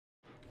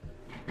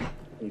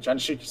Are you trying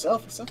to shoot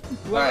yourself or something?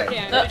 Whoever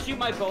can, I'm gonna shoot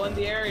my bow in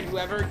the air, and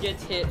whoever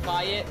gets hit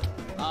by it,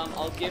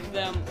 I'll give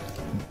them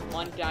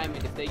 1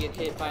 diamond if they get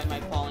hit by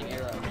my falling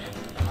arrow.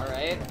 All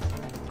right.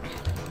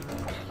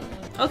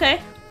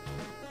 Okay.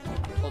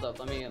 Hold up.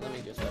 Let me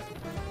just.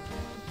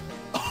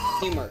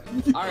 Teamwork.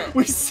 All right.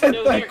 We said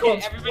so that. Here,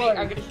 okay, everybody,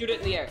 I'm gonna shoot it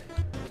in the air.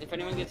 If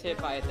anyone gets hit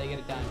by it, they get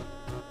a diamond.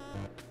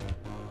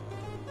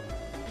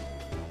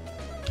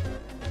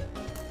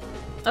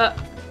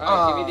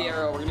 Alright, give me the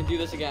arrow. We're gonna do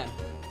this again.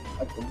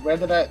 Where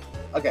did I?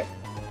 Okay.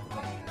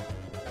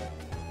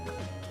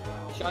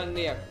 Shot in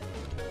the air.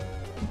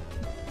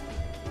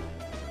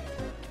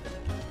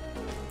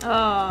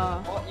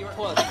 Oh, you were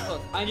close. You were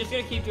close. I'm just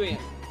gonna keep doing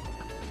it.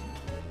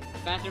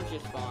 Phantoms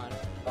just spawn.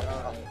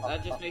 Alright,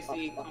 that just makes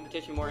the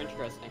competition more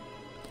interesting.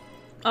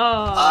 oh.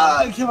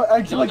 I kill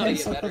Someone's gotta again.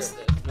 get better at this.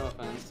 No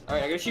offense.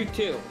 Alright, I'm gonna shoot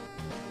 2.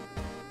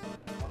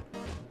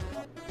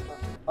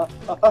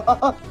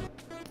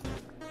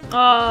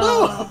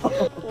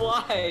 Oh.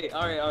 Why?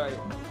 Alright.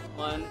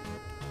 1,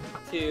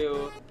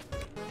 2,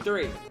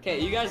 3. Okay,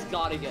 you guys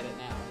gotta get it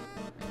now.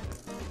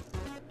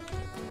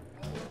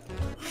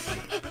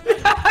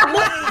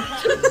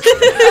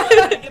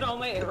 Can I get all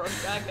my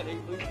arrows back? Can I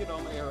please get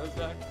all my arrows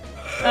back?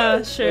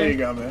 Sure. There you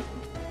go, man.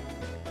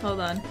 Hold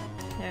on.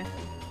 Here.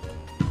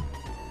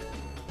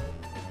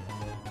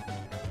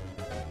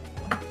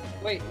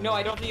 Wait, no,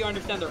 I don't think you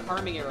understand. They're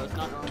harming arrows,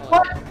 not normal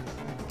What? arrows.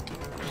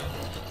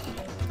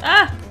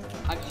 Ah!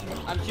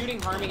 I'm shooting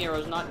harming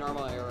arrows, not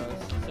normal arrows.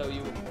 So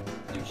you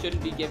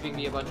shouldn't be giving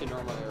me a bunch of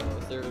normal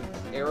arrows. They're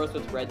arrows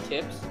with red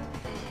tips.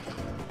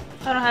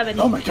 I don't have any.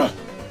 Oh my god.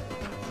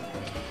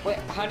 Wait,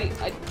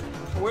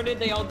 where did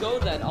they all go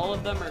then? All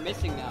of them are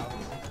missing now.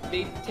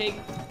 They take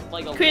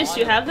like a Chris, lot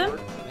you of have them? work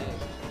to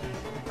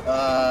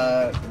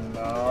make.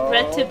 No.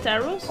 Red tipped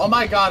arrows? Oh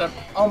my god,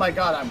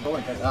 I'm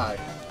going to die.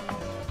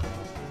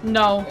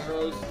 No.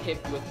 Arrows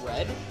tipped with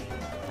red?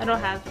 I don't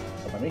have.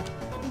 Come me.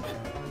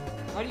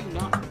 How do you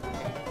not?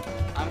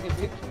 I'm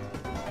confused.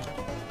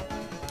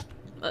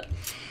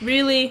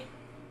 Really?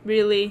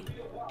 Really?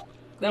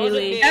 That wasn't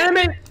Really? me.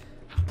 Enemy!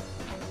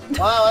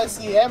 Wow, I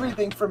see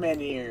everything from in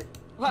here.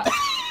 What?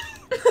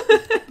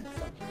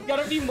 You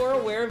gotta be more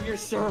aware of your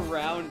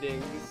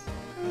surroundings.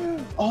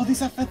 Oh, these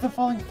have the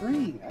falling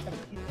 3. I gotta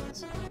keep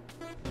these.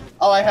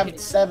 Oh, I have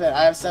 7.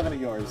 I have 7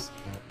 of yours.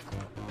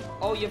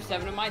 Oh, you have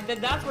 7 of mine? Then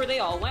that's where they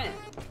all went.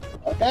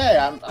 Okay,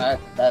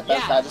 that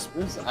Yeah, just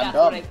proves it. I'm That's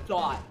dumb. what I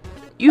thought.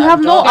 You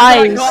have no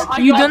eyes. I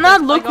You got do this,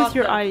 not I look got with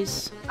your this.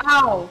 eyes.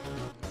 Ow!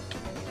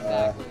 Uh,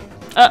 Exactly.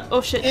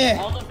 Oh shit.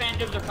 All the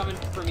phantoms are coming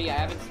for me. I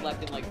haven't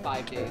slept in like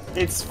 5 days.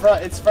 it's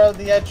from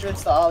the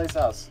entrance to Ollie's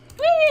house.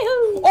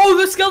 Wee-hoo. Oh,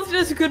 the skeleton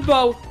is a good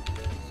bow.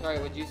 Sorry,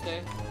 what'd you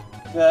say?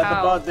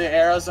 The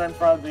arrows are in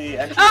front of the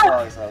entrance to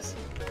Ollie's house.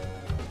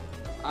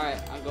 Alright,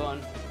 I'm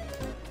going.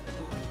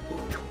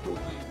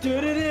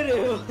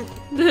 Do-do-do-do.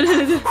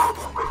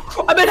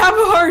 I'm at half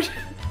a heart.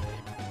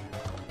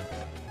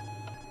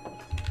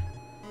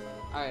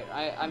 Alright,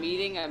 I'm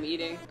eating.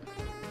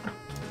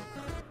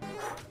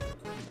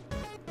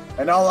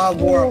 An all-out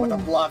war with a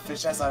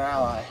blobfish as an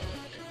ally.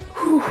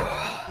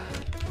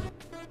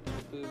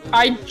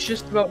 I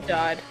just about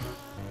died.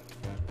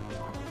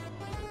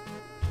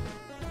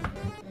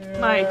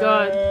 My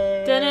god.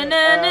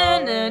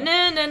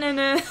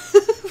 Da-na-na-na-na-na-na-na.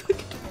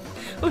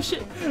 Oh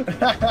shit.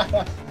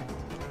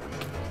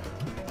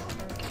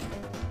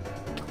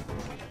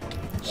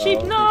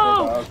 Sheep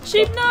no!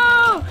 Sheep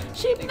no!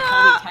 Sheep They no!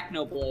 call me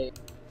Technoblade.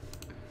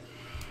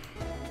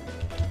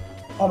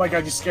 Oh my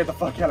god, you scared the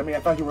fuck out of me. I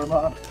thought you were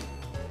mom.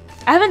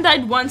 I haven't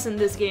died once in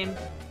this game.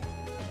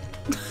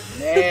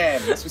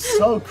 Man, this was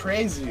so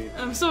crazy.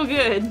 I'm so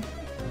good.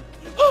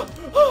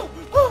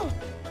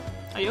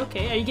 Are you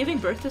okay? Are you giving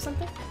birth to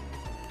something?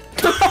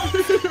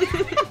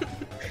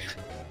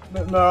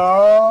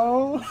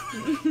 No.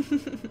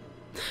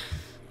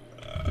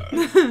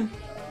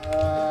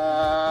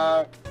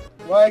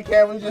 Why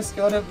can't we just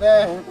go to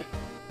bed?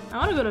 I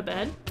wanna go to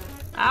bed.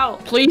 Ow.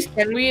 Please,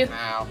 can we?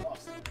 Ow.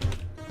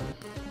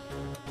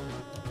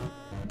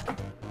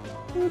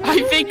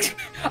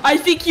 I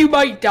think you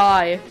might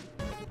die.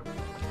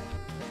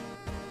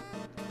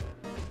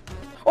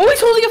 Oh,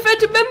 he's holding a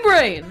phantom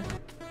membrane.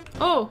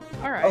 Oh.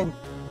 All right. Oh,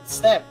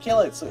 snap, kill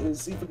it, so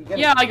see if we can get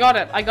Yeah, it. I got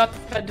it. I got the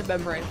phantom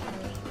membrane.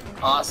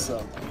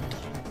 Awesome.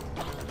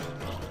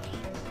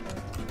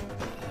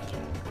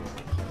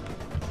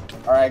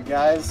 Alright,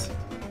 guys.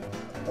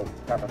 Oh,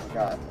 crap, I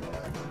forgot.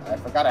 I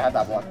forgot I had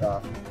that blocked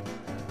off.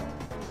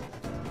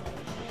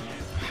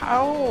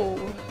 How?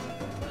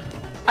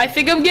 I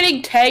think I'm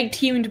getting tag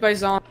teamed by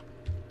zombies.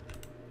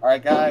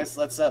 Alright, guys,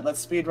 let's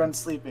speedrun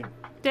sleeping.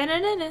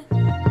 Da-na-na-na.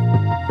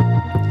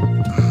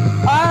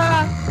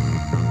 Ah!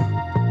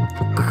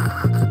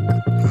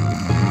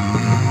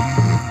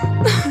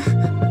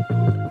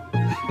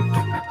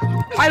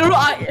 I don't know.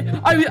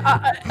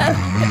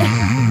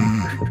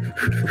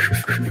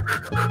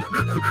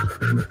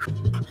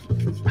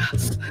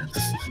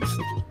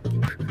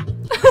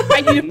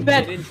 I need a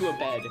bed. Get into a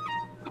bed.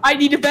 I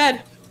need a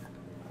bed.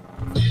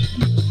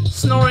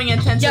 Snoring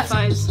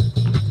intensifies.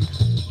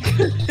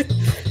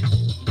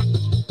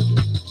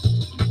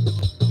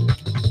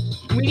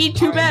 need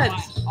 2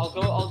 beds. I'll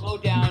go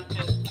down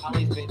to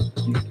Ali's bed.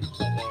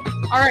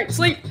 Alright,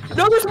 sleep.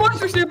 No, there's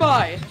monsters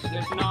nearby.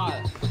 There's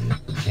not.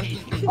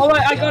 Oh,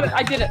 I got it.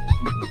 I did it.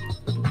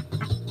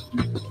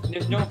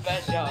 There's no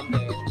bed down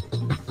there.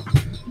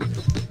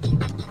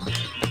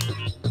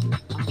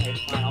 Okay,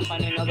 fine. I'll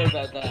find another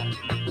bed then.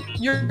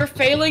 You're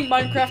failing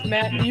Minecraft,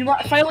 Matt. You're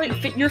failing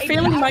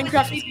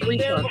Minecraft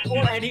there research.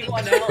 before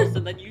anyone else,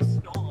 and then you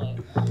stole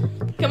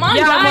it. Come on,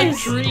 Yeah, guys.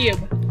 my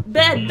dream.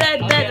 Bed.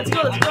 Let's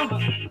go.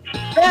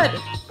 Bed.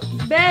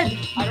 Bed.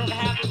 I don't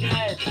have a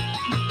bed.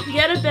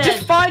 Get a bed.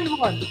 Just find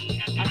one.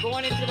 I'm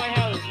going into my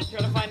house. I'm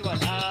trying to find one.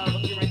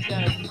 Look through my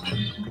chest.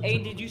 Hey,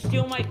 did you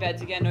steal my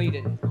beds again? No, you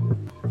didn't.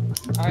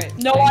 Alright.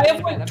 No, I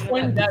have like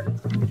 20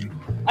 beds.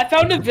 I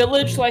found a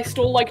village, so I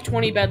stole like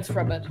 20 beds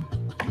from it.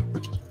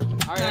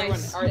 Alright,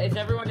 Nice. is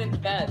everyone in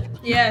bed?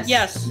 Yes.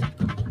 Yes.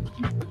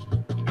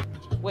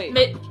 Wait,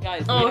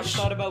 guys, Oh, we haven't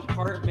thought about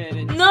Cartman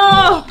and...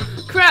 No!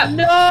 Crap.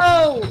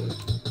 No.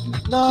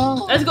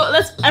 No.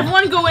 Let's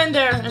everyone go in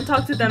there and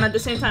talk to them at the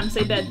same time.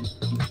 Say bed.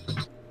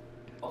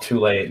 Too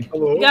late.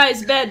 Hello?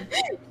 Guys, bed.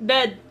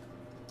 Bed.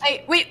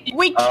 Hey, we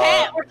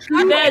can't. We're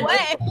trying Bed. to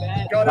away.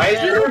 Bed, Why is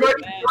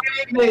everybody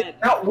playing this?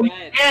 No, we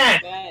bed,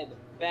 can't.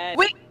 bed.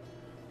 Wait.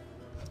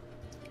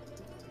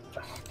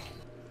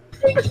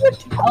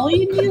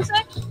 Italian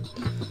music?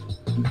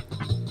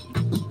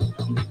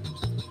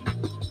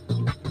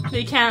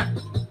 They can't.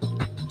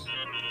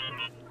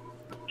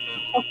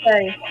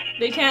 Okay.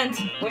 They can't.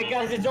 Wait,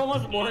 guys, it's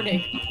almost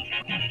morning.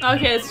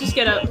 Okay, let's just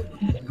get up.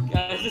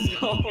 Guys,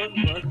 it's almost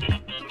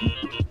morning.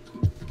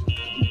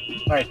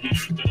 Alright.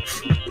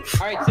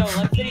 Alright, so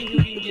let's say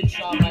who can get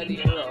shot by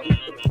the arrow.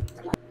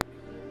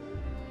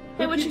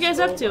 Hey, what you guys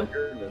up to?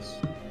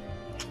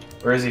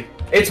 Where is he?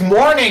 It's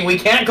morning. We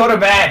can't go to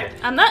bed.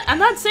 I'm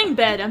not saying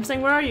bed. I'm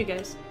saying where are you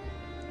guys?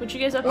 What you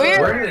guys up to?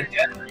 We're in the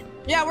desert.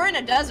 Yeah, we're in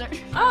a desert.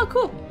 Oh,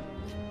 cool.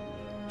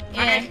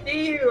 Yeah.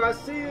 I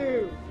see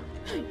you.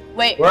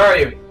 Wait. Where are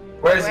you?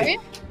 Where is Where? he?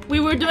 We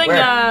were doing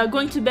Where?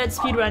 going to bed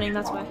speedrunning.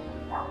 That's why.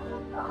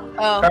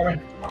 Oh. Cartman,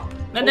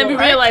 And then we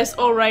Alright. realized,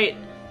 oh right,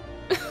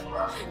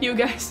 you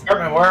guys.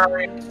 Cartman, where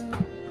are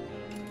you?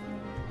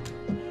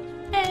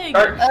 Hey.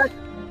 Cart,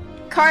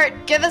 Cart,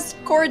 give us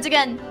chords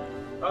again.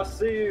 I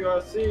see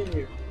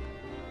you.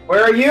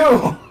 where are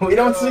you? We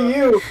don't see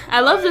you.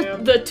 I love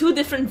the two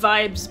different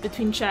vibes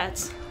between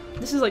chats.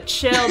 This is like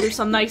chill. There's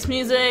some nice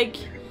music.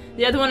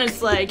 The other one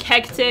is like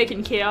hectic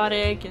and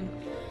chaotic, and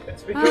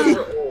It's because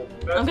we're old.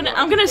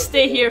 I'm gonna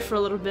stay here for a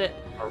little bit.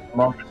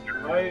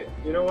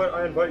 You know what?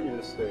 I invite you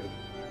to stay.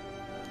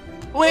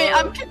 Wait,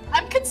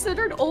 I'm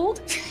considered old.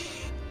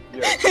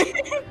 Yeah.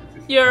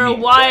 You're a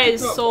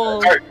wise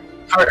soul.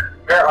 Carter,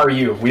 where are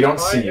you? We don't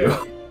see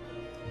you.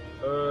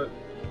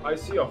 I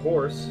see a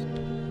horse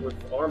with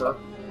armor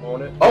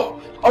on it.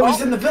 Oh, he's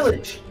in the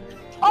village.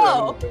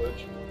 Oh,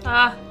 Village.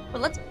 Ah,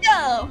 well, let's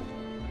go.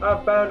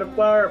 I found a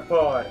flower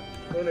pot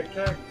and a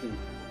cactus.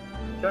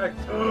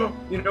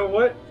 You know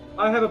what?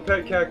 I have a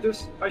pet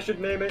cactus. I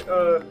should name it,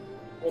 hold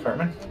on.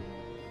 Cartman?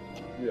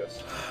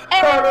 Yes.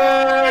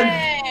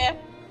 Hey,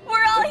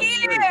 we're all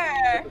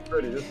here.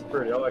 This is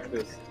pretty. I like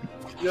this.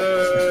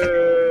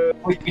 Yay!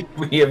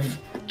 We have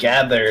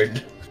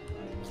gathered.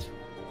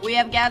 We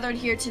have gathered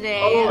here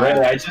today. Oh,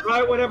 Right,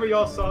 right whenever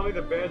y'all saw me,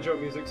 the banjo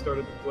music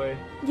started to play.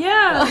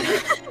 yeah.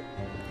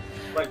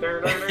 Like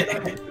there.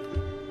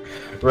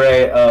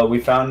 Ray,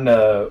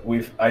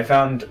 I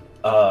found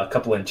a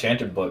couple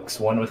enchanted books,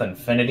 one with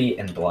infinity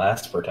and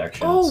blast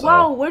protection. Oh so,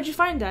 wow, where'd you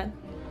find that?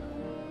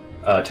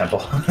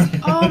 Temple.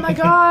 Oh my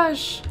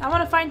gosh, I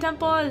want to find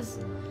temples.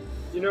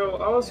 You know,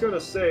 I was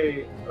gonna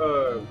say,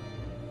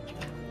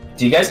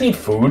 Do you guys need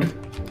food?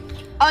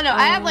 Oh no,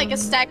 I have like a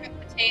stack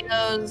of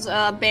potatoes,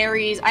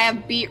 berries. I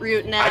have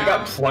beetroot now. I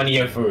got plenty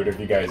of food if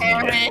you guys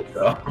need it.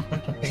 So.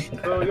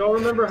 so y'all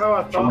remember how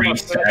I thought 3 my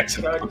stacks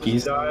of cactus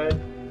cookies. died?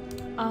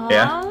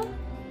 Yeah.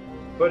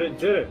 But it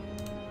didn't.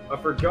 I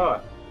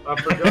forgot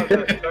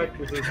that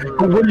cactuses were...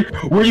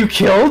 Were you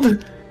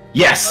killed?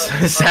 Yes.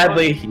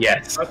 Sadly,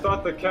 yes. I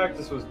thought the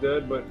cactus was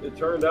dead, but it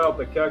turned out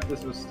the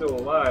cactus was still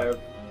alive.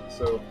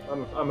 So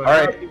I'm a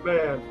Alright. happy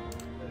man.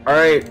 All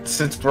right.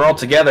 Since we're all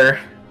together,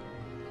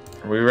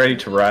 are we ready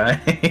to ride?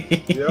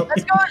 Yep.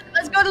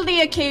 Let's go to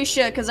the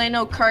acacia because I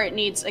know Cart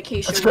needs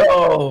acacia. Let's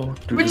go.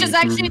 Which is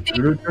actually the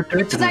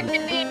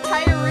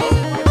entire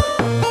reason.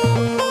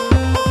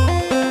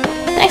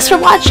 Thanks for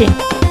watching.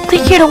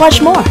 Click here to watch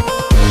more.